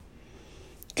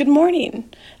Good morning,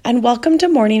 and welcome to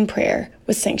morning prayer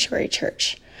with Sanctuary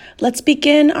Church. Let's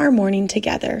begin our morning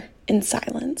together in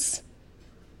silence.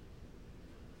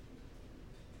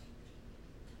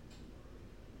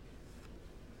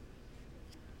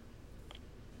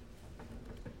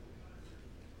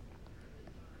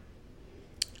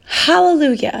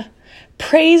 Hallelujah!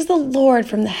 Praise the Lord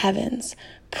from the heavens.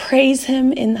 Praise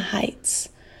him in the heights.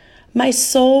 My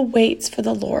soul waits for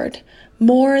the Lord,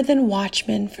 more than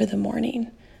watchmen for the morning.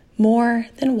 More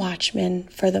than watchmen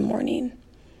for the morning.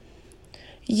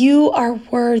 You are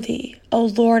worthy, O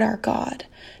Lord our God,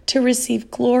 to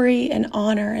receive glory and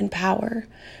honor and power,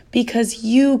 because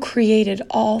you created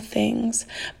all things.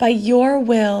 By your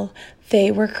will they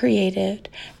were created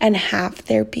and have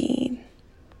their being.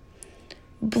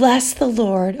 Bless the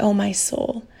Lord, O my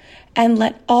soul, and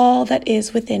let all that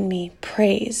is within me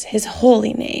praise his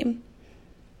holy name.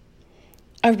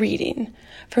 A reading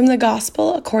from the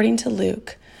Gospel according to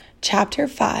Luke, Chapter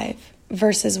 5,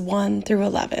 verses 1 through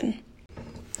 11.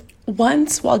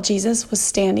 Once, while Jesus was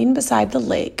standing beside the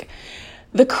lake,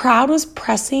 the crowd was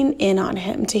pressing in on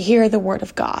him to hear the word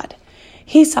of God.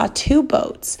 He saw two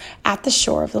boats at the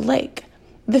shore of the lake.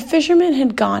 The fishermen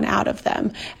had gone out of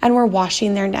them and were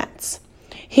washing their nets.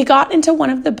 He got into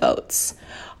one of the boats,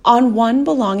 on one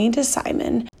belonging to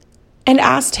Simon, and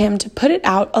asked him to put it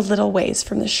out a little ways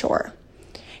from the shore.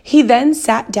 He then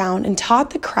sat down and taught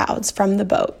the crowds from the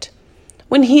boat.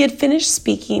 When he had finished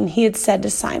speaking, he had said to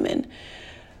Simon,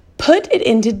 "Put it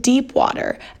into deep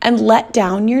water and let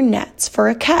down your nets for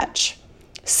a catch."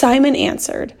 Simon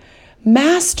answered,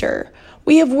 "Master,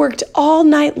 we have worked all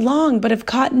night long but have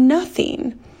caught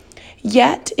nothing.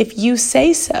 Yet, if you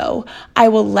say so, I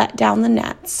will let down the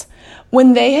nets."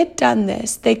 When they had done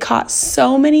this, they caught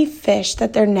so many fish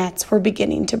that their nets were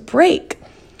beginning to break.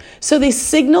 So they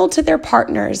signaled to their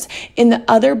partners in the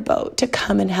other boat to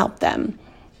come and help them.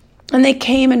 And they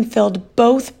came and filled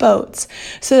both boats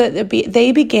so that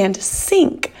they began to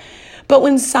sink. But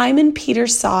when Simon Peter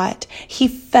saw it, he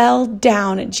fell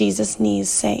down at Jesus' knees,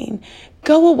 saying,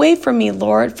 "Go away from me,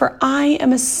 Lord, for I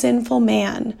am a sinful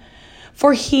man."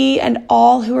 For he and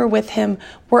all who were with him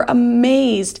were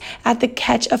amazed at the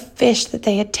catch of fish that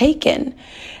they had taken.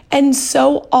 And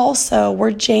so also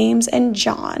were James and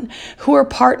John, who were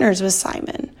partners with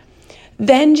Simon.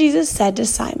 Then Jesus said to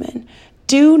Simon,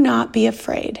 "Do not be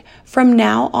afraid. From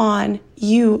now on,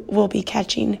 you will be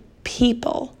catching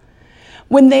people."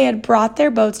 When they had brought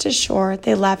their boats to shore,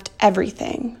 they left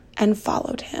everything and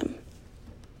followed him.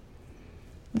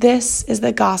 This is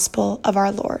the gospel of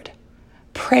our Lord.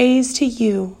 Praise to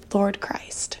you, Lord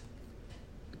Christ.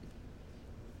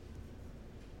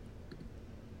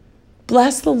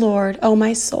 Bless the Lord, O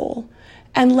my soul,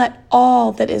 and let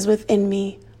all that is within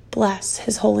me bless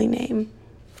his holy name.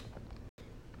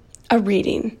 A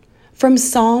reading from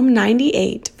Psalm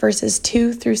 98, verses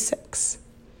 2 through 6.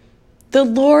 The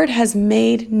Lord has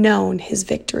made known his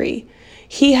victory.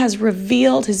 He has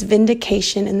revealed his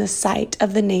vindication in the sight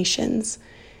of the nations.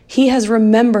 He has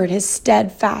remembered his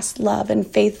steadfast love and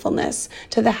faithfulness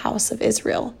to the house of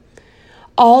Israel.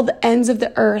 All the ends of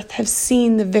the earth have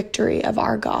seen the victory of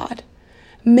our God.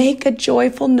 Make a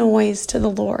joyful noise to the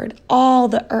Lord, all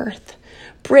the earth.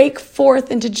 Break forth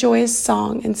into joyous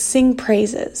song and sing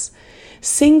praises.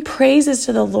 Sing praises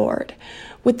to the Lord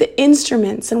with the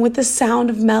instruments and with the sound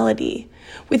of melody,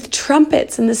 with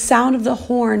trumpets and the sound of the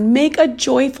horn. Make a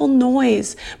joyful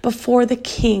noise before the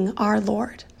King, our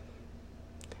Lord.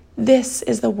 This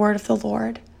is the word of the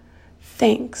Lord.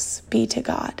 Thanks be to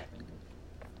God.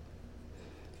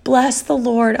 Bless the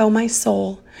Lord, O my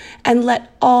soul, and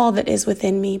let all that is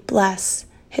within me bless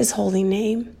his holy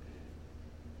name.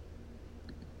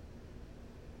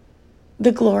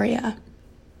 The Gloria.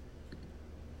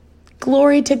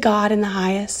 Glory to God in the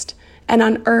highest, and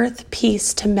on earth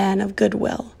peace to men of good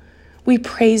will. We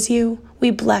praise you,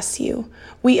 we bless you,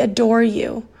 we adore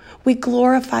you, we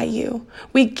glorify you,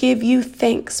 we give you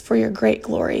thanks for your great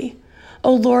glory.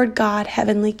 O Lord God,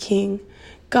 heavenly King,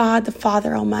 God the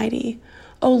Father Almighty,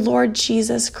 O Lord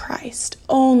Jesus Christ,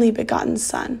 only begotten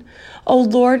Son, O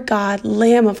Lord God,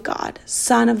 Lamb of God,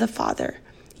 Son of the Father,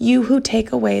 you who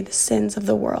take away the sins of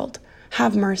the world,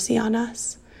 have mercy on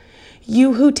us.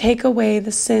 You who take away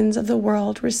the sins of the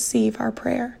world, receive our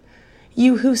prayer.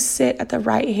 You who sit at the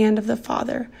right hand of the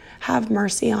Father, have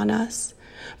mercy on us.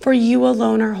 For you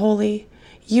alone are holy,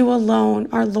 you alone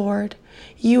are Lord,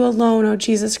 you alone, O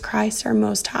Jesus Christ, are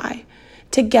most high,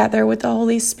 together with the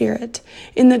Holy Spirit,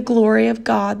 in the glory of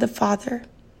God the Father.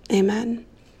 Amen.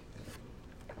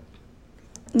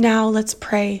 Now let's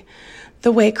pray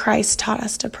the way Christ taught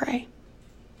us to pray.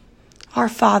 Our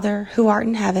Father, who art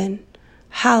in heaven,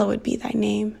 hallowed be thy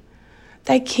name.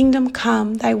 Thy kingdom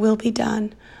come, thy will be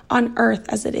done, on earth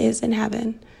as it is in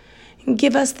heaven. And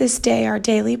give us this day our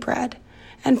daily bread,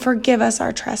 and forgive us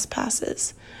our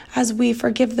trespasses, as we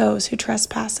forgive those who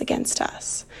trespass against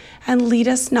us. And lead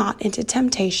us not into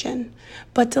temptation,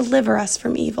 but deliver us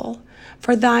from evil.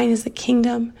 For thine is the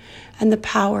kingdom, and the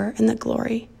power, and the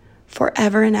glory,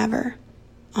 forever and ever.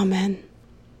 Amen.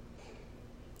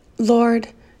 Lord,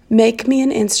 make me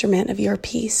an instrument of your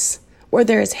peace. Where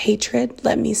there is hatred,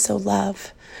 let me sow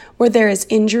love. Where there is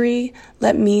injury,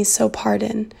 let me sow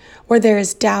pardon. Where there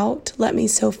is doubt, let me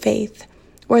sow faith.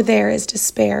 Where there is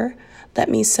despair, let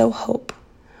me sow hope.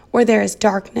 Where there is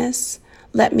darkness,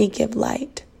 let me give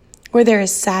light. Where there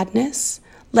is sadness,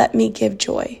 let me give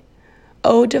joy.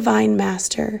 O divine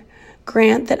Master,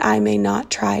 grant that I may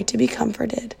not try to be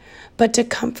comforted, but to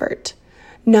comfort,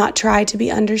 not try to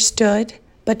be understood,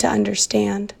 but to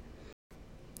understand,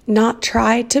 not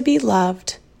try to be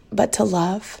loved, but to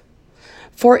love.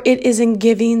 For it is in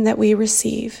giving that we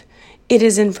receive, it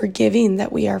is in forgiving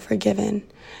that we are forgiven,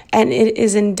 and it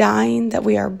is in dying that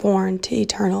we are born to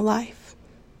eternal life.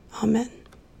 Amen.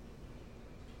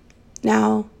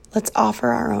 Now, let's offer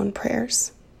our own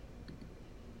prayers.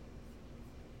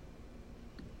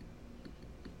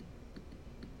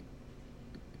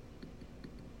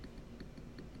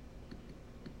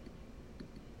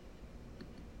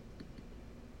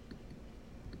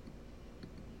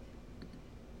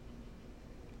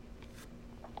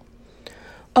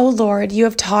 O Lord, you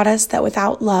have taught us that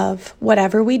without love,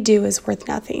 whatever we do is worth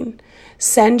nothing.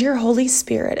 Send your Holy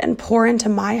Spirit and pour into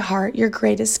my heart your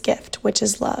greatest gift, which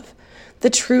is love, the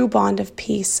true bond of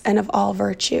peace and of all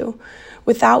virtue,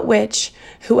 without which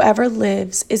whoever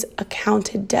lives is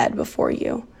accounted dead before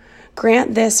you.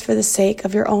 Grant this for the sake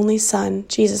of your only Son,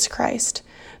 Jesus Christ,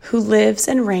 who lives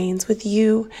and reigns with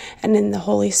you and in the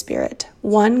Holy Spirit,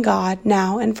 one God,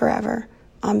 now and forever.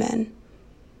 Amen.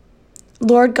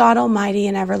 Lord God Almighty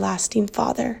and everlasting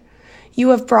Father, you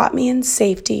have brought me in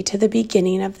safety to the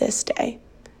beginning of this day.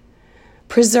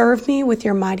 Preserve me with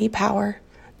your mighty power,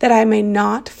 that I may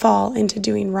not fall into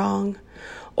doing wrong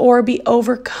or be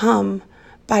overcome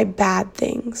by bad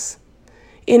things.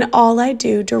 In all I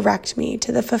do, direct me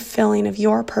to the fulfilling of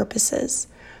your purposes,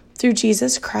 through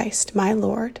Jesus Christ, my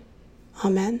Lord.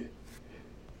 Amen.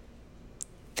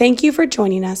 Thank you for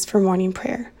joining us for morning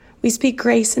prayer. We speak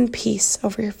grace and peace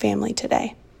over your family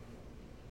today.